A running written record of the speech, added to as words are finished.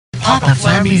Papa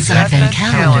Flammy's Advent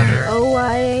Calendar.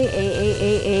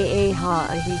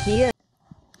 Here.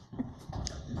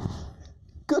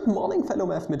 Good morning, fellow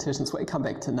mathematicians. Welcome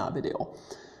back to another video.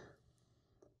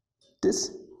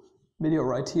 This video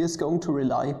right here is going to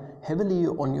rely heavily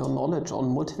on your knowledge on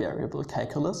multivariable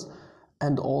calculus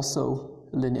and also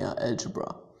linear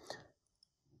algebra.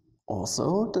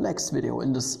 Also, the next video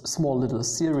in this small little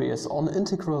series on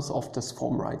integrals of this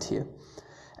form right here.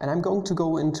 And I'm going to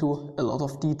go into a lot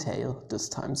of detail this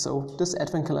time. So this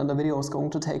advent calendar video is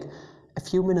going to take a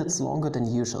few minutes longer than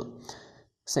usual.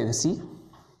 So you see,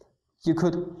 you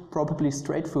could probably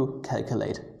straight through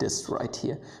calculate this right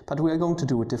here, but we are going to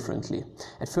do it differently.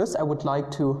 At first I would like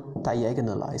to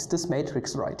diagonalize this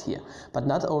matrix right here, but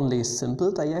not only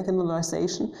simple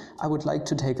diagonalization, I would like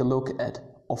to take a look at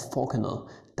orthogonal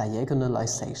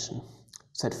diagonalization.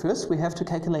 So at first we have to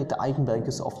calculate the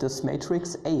eigenvalues of this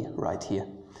matrix A right here.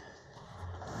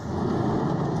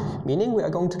 Meaning we are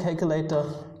going to calculate the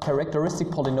characteristic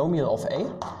polynomial of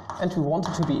A, and we want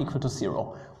it to be equal to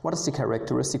 0. What is the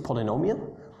characteristic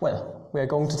polynomial? Well, we are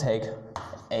going to take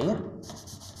A.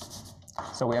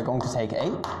 So we are going to take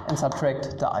A and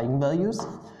subtract the eigenvalues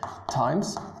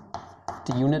times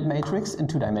the unit matrix in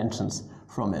 2 dimensions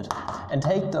from it, and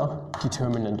take the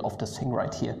determinant of this thing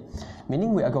right here.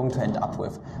 Meaning we are going to end up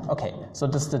with, okay, so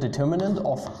this is the determinant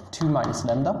of 2 minus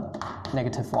lambda,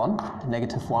 negative 1,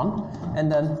 and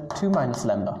then 2 minus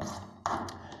lambda.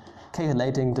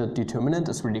 Calculating the determinant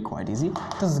is really quite easy.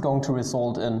 This is going to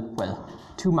result in, well,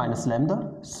 2 minus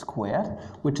lambda squared,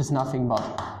 which is nothing but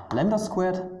lambda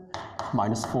squared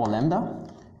minus 4 lambda,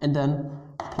 and then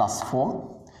plus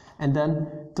 4. And then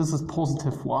this is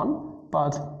positive 1,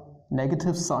 but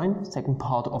negative sign, second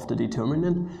part of the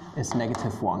determinant, is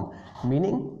negative 1.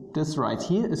 Meaning this right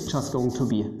here is just going to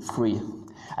be 3.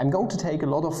 I'm going to take a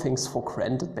lot of things for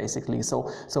granted, basically,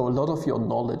 so a lot of your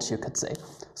knowledge, you could say.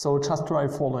 So just try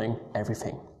following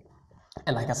everything.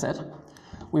 And like I said,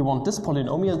 we want this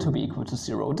polynomial to be equal to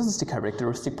 0. This is the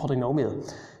characteristic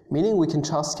polynomial, meaning we can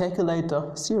just calculate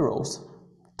the zeros,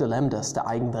 the lambdas, the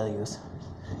eigenvalues.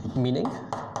 Meaning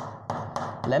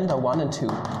lambda 1 and 2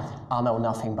 are now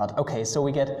nothing but, okay, so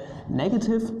we get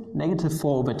negative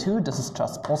 4 over 2, this is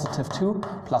just positive 2,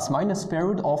 plus minus square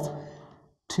root of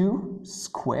 2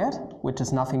 squared, which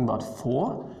is nothing but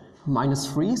 4, minus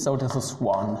 3, so this is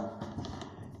 1.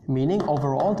 Meaning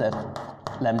overall that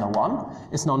lambda 1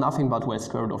 is now nothing but, well,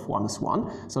 square root of 1 is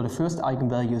 1, so the first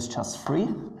eigenvalue is just 3,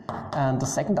 and the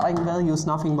second eigenvalue is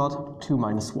nothing but 2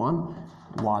 minus 1,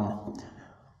 1.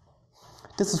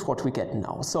 This is what we get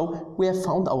now. So we have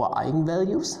found our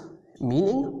eigenvalues,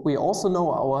 meaning we also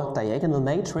know our diagonal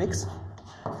matrix.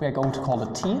 We are going to call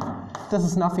it T. This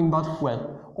is nothing but,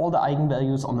 well, all the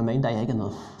eigenvalues on the main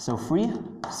diagonal. So 3,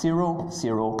 0,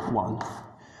 0, 1.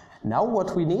 Now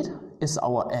what we need is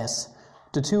our S,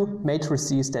 the 2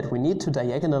 matrices that we need to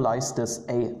diagonalize this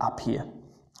A up here.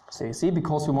 So you see,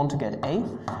 because we want to get A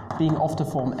being of the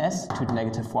form S to the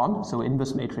negative 1, so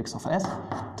inverse matrix of S,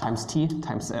 times T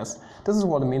times S. This is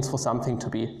what it means for something to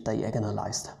be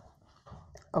diagonalized.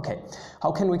 Okay,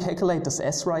 how can we calculate this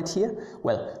S right here?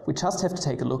 Well, we just have to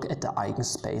take a look at the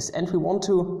eigenspace, and we want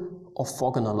to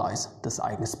orthogonalize this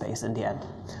eigenspace in the end.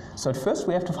 So at first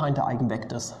we have to find the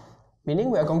eigenvectors, meaning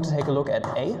we are going to take a look at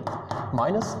A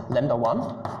minus lambda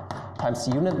 1 times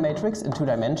the unit matrix in 2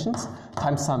 dimensions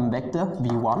times some vector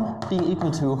v1 being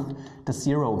equal to the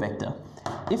 0 vector.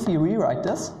 If we rewrite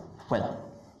this, well,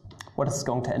 what is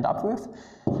going to end up with?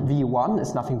 v1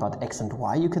 is nothing but x and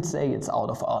y, you could say, it's out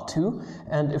of R2,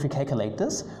 and if we calculate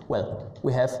this, well,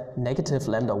 we have negative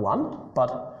lambda 1,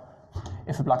 but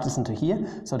if we plug this into here,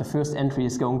 so the first entry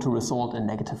is going to result in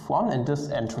negative 1, and this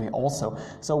entry also.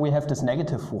 So we have this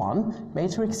negative 1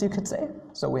 matrix, you could say.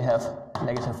 So we have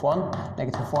negative 1,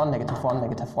 negative 1, negative 1,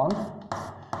 negative 1,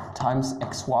 times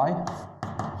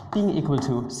xy being equal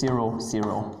to 0,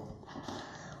 0.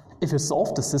 If you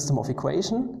solve the system of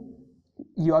equation,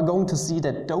 you are going to see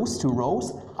that those 2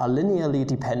 rows are linearly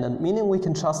dependent, meaning we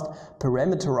can just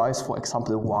parameterize, for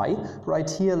example, y. Right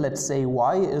here, let's say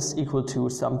y is equal to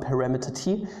some parameter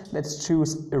t. Let's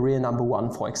choose a real number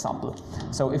 1, for example.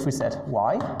 So if we set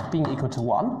y being equal to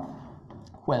 1,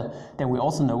 well, then we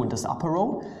also know in this upper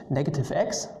row, negative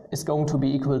x is going to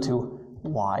be equal to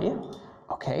y.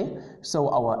 Okay, so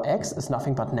our x is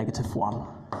nothing but negative 1.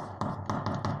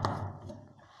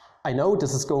 I know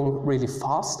this is going really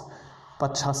fast,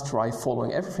 but just try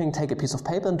following everything. Take a piece of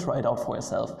paper and try it out for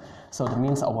yourself. So that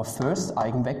means our first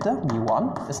eigenvector,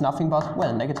 v1, is nothing but,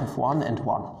 well, negative 1 and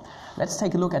 1. Let's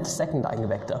take a look at the second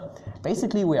eigenvector.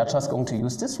 Basically, we are just going to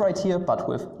use this right here, but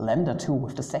with lambda 2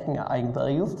 with the second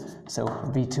eigenvalue, so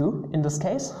v2 in this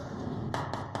case.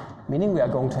 meaning we are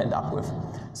going to end up with.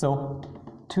 So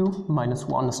 2 minus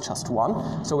 1 is just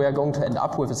 1, so we are going to end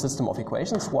up with a system of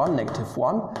equations 1, negative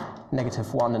 1,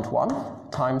 negative 1 and 1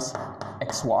 times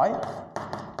xy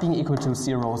being equal to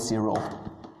 0, 0.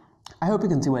 I hope you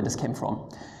can see where this came from.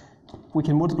 We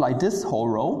can multiply this whole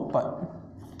row, but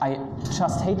I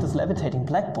just hate this levitating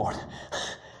blackboard.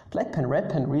 Black pen, red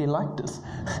pen really like this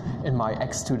in my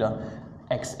x to the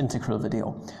x integral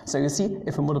video. So you see,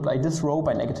 if we multiply this row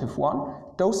by negative 1,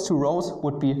 those two rows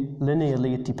would be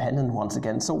linearly dependent once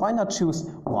again. So why not choose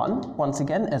 1 once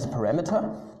again as a parameter,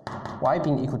 y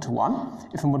being equal to 1.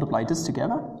 If we multiply this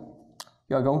together,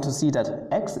 you are going to see that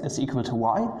x is equal to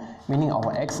y, meaning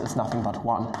our x is nothing but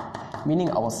 1. Meaning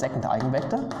our second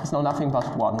eigenvector is now nothing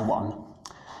but 1, 1.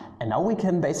 And now we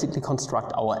can basically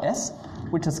construct our s,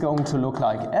 which is going to look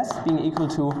like s being equal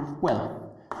to,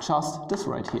 well, just this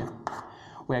right here.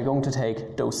 We are going to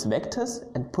take those vectors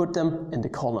and put them in the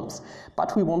columns.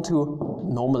 But we want to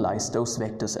normalize those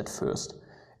vectors at first,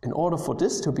 in order for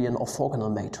this to be an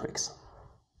orthogonal matrix.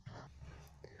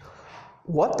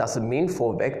 What does it mean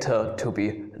for a vector to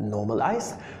be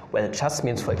normalized? Well, it just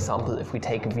means, for example, if we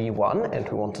take v1 and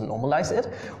we want to normalize it,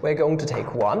 we're going to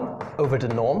take 1 over the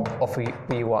norm of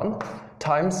v1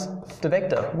 times the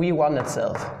vector v1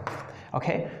 itself.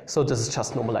 Okay, so this is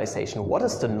just normalization. What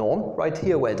is the norm right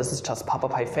here? Well, this is just Papa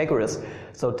Pythagoras.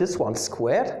 So this one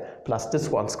squared plus this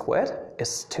one squared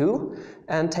is 2,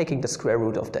 and taking the square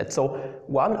root of that. So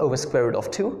 1 over square root of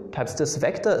 2 times this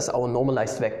vector is our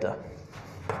normalized vector.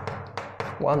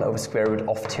 1 over square root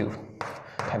of 2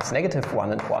 times negative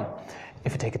 1 and 1.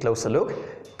 If you take a closer look,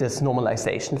 this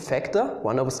normalization factor,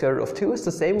 1 over square root of 2, is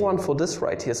the same one for this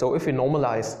right here. So if we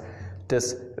normalize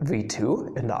this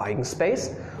v2 in the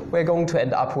eigenspace, we're going to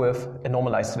end up with a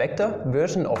normalized vector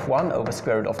version of 1 over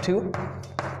square root of 2,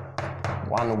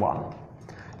 1, 1.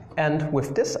 And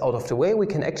with this out of the way, we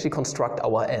can actually construct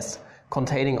our s,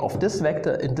 containing of this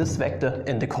vector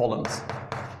in the columns.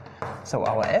 So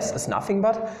our s is nothing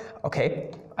but,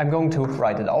 okay, I'm going to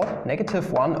write it out,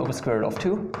 negative 1 over square root of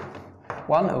 2,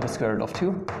 1 over square root of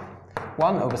 2,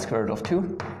 1 over square root of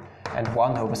 2, and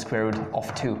 1 over square root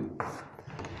of 2.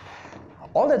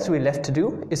 All that's really left to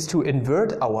do is to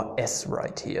invert our s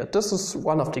right here. This is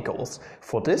one of the goals.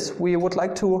 For this, we would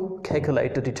like to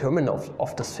calculate the determinant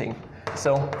of this thing.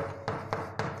 So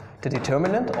the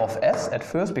determinant of s at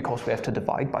first, because we have to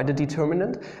divide by the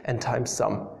determinant and times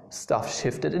some stuff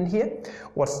shifted in here.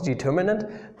 What's the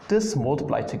determinant? This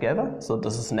multiplied together, so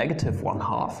this is negative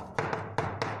 1/2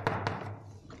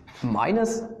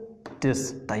 minus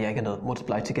this diagonal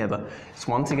multiplied together. It's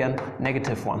once again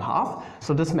negative 1/2,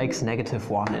 so this makes negative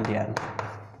 1 in the end.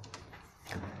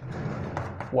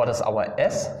 What is our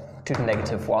s to the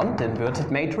negative 1? The inverted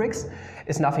matrix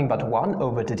is nothing but 1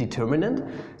 over the determinant,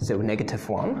 so negative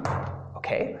 1,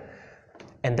 okay.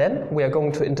 And then we are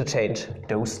going to interchange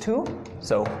those two,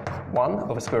 so 1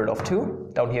 over square root of 2,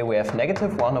 down here we have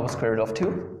negative 1 over square root of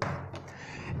 2,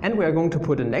 and we are going to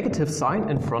put a negative sign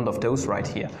in front of those right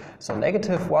here. So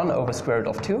negative 1 over square root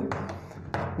of 2,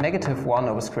 negative 1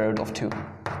 over square root of 2.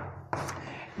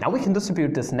 Now we can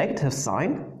distribute this negative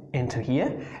sign into here,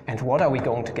 and what are we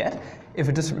going to get? If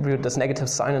we distribute this negative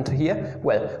sign into here,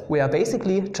 well, we are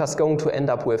basically just going to end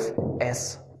up with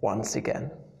s once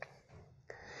again.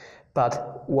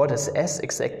 But what is s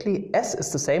exactly? S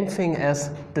is the same thing as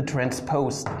the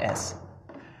transposed s.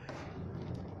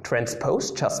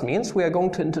 Transposed just means we are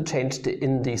going to interchange the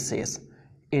indices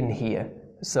in here.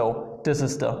 So this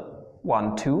is the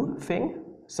 1, 2 thing.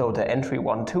 So the entry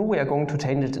 1, 2, we are going to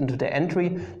change it into the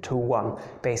entry 2, 1,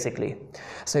 basically.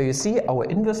 So you see, our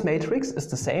inverse matrix is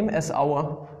the same as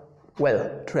our, well,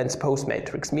 transposed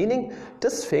matrix, meaning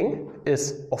this thing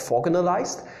is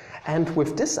orthogonalized. And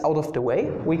with this out of the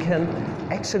way, we can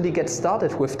actually get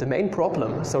started with the main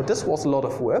problem. So this was a lot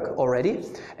of work already,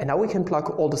 and now we can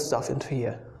plug all the stuff into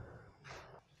here.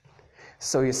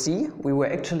 So you see, we were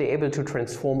actually able to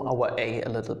transform our A a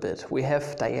little bit. We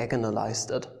have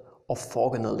diagonalized it,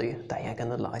 orthogonally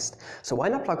diagonalized. So why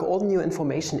not plug all the new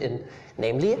information in?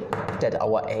 Namely, that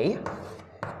our A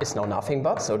is now nothing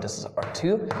but, so this is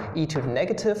R2, e to the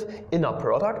negative inner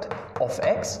product of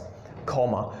x,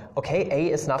 comma. Okay,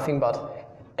 A is nothing but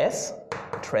S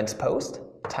transposed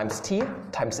times T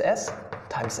times S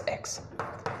times X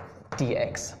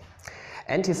dx.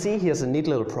 And you see, here's a neat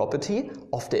little property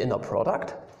of the inner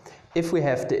product. If we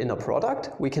have the inner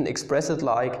product, we can express it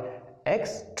like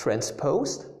x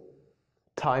transposed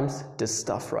times this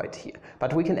stuff right here.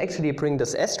 But we can actually bring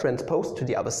this S transpose to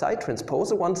the other side,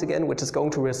 transpose it once again, which is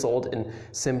going to result in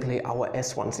simply our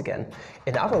S once again.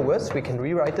 In other words, we can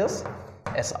rewrite this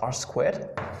as R squared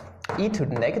e to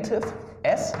the negative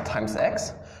S times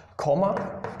X, comma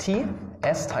t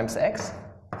s times x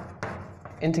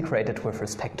integrated with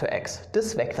respect to x,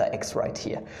 this vector x right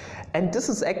here. And this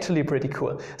is actually pretty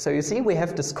cool. So you see we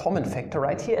have this common factor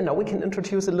right here, and now we can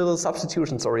introduce a little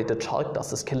substitution. Sorry, the chalk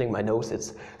dust is killing my nose,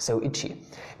 it's so itchy.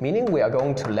 Meaning we are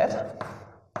going to let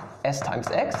s times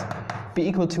x be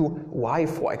equal to y,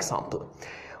 for example.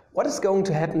 What is going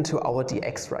to happen to our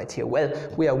dx right here? Well,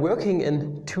 we are working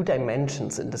in 2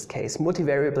 dimensions in this case,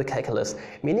 multivariable calculus,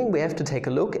 meaning we have to take a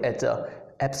look at the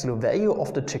absolute value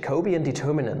of the Jacobian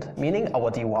determinant, meaning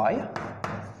our dy,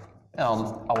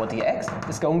 our dx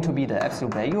is going to be the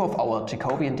absolute value of our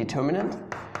Jacobian determinant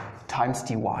times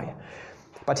dy.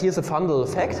 But here's a fun little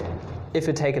fact. If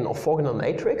you take an orthogonal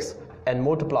matrix and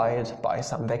multiply it by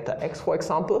some vector x, for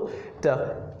example,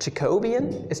 the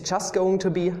Jacobian is just going to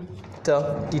be the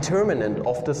determinant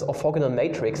of this orthogonal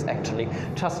matrix actually.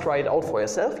 Just try it out for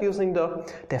yourself using the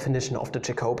definition of the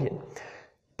Jacobian.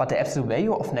 But the absolute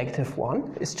value of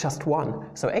 -1 is just 1.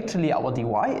 So actually our dy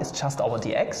is just our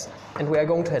dx, and we are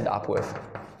going to end up with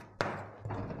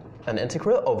an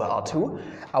integral over R2.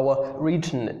 Our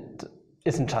region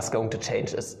isn't just going to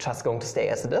change, it's just going to stay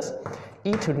as it is.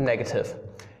 E to the negative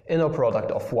inner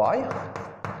product of y,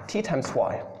 t times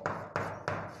y,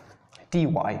 dy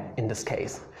in this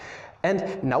case. And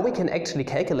now we can actually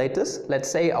calculate this.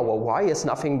 Let's say our y is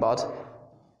nothing but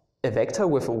a vector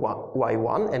with a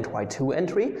y1 and y2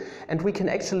 entry, and we can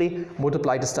actually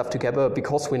multiply the stuff together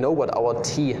because we know what our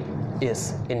t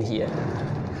is in here.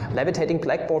 Levitating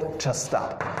blackboard, just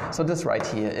stop. So this right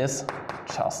here is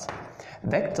just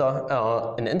vector,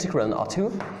 an integral in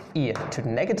R2, e to the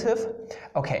negative.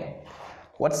 Okay,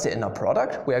 what's the inner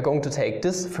product? We are going to take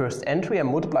this first entry and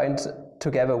multiply it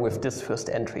together with this first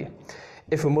entry.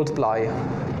 If we multiply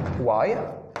y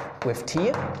with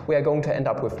t, we are going to end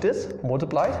up with this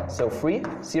multiplied, so 3,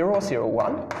 0, 0,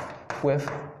 1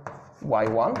 with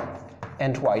y1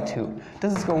 and y2.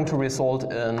 This is going to result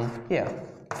in,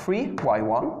 3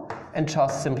 y1 and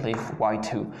just simply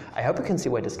y2. I hope you can see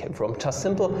where this came from. Just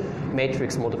simple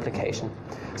matrix multiplication.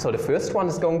 So the first one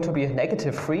is going to be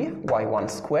 -3 y1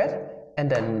 squared and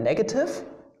then negative,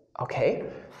 okay,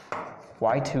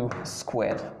 y2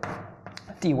 squared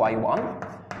dy1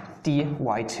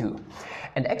 dy2.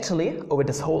 And actually, over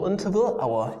this whole interval,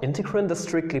 our integrand is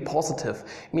strictly positive,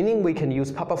 meaning we can use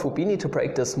Papa-Fubini to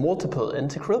break this multiple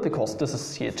integral, because this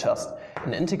is here just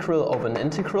an integral of an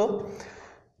integral.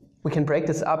 We can break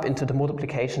this up into the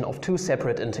multiplication of 2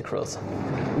 separate integrals,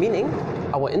 meaning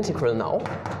our integral now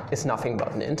is nothing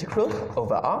but an integral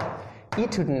over r e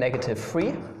to the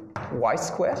 -3 y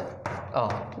squared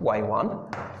y1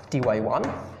 dy1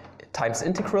 times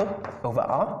integral over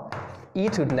r e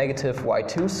to the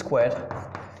 -y2 squared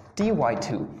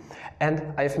dy2.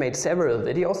 And I've made several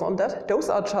videos on that. Those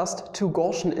are just 2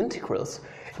 Gaussian integrals,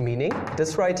 meaning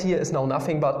this right here is now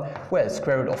nothing but, well,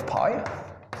 square root of pi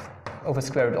over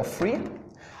square root of 3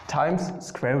 times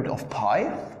square root of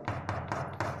pi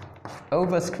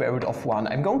over square root of 1.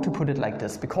 I'm going to put it like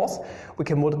this because we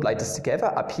can multiply this together.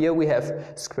 Up here we have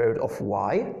square root of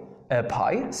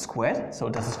pi squared, so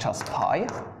this is just pi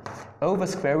over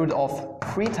square root of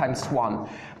 3 times 1.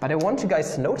 But I want you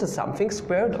guys to notice something.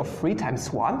 Square root of 3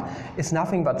 times 1 is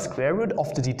nothing but square root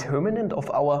of the determinant of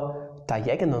our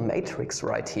diagonal matrix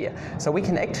right here. So we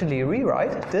can actually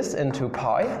rewrite this into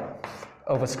pi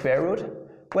over square root,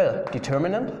 well,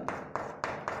 determinant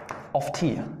of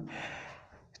t.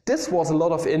 This was a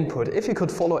lot of input. If you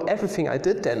could follow everything I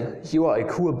did, then you are a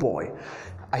cool boy.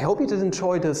 I hope you did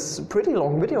enjoy this pretty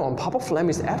long video on Papa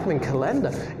Flammy's admin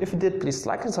calendar. If you did, please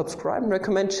like and subscribe and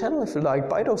recommend channel if you like.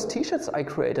 Buy those t-shirts I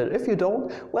created. If you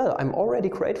don't, well, I'm already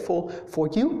grateful for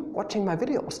you watching my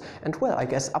videos. And well, I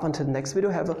guess up until the next video,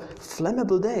 have a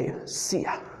flammable day. See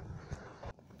ya.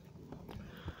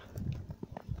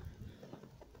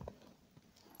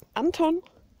 Anton,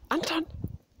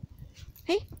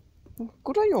 hey,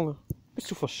 guter Junge, bist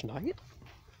du verschneit?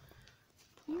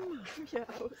 Prima. Wie er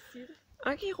aussieht.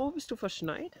 Agiro, bist du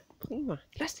verschneit? Prima.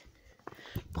 Lass.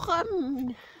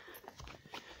 Brumm.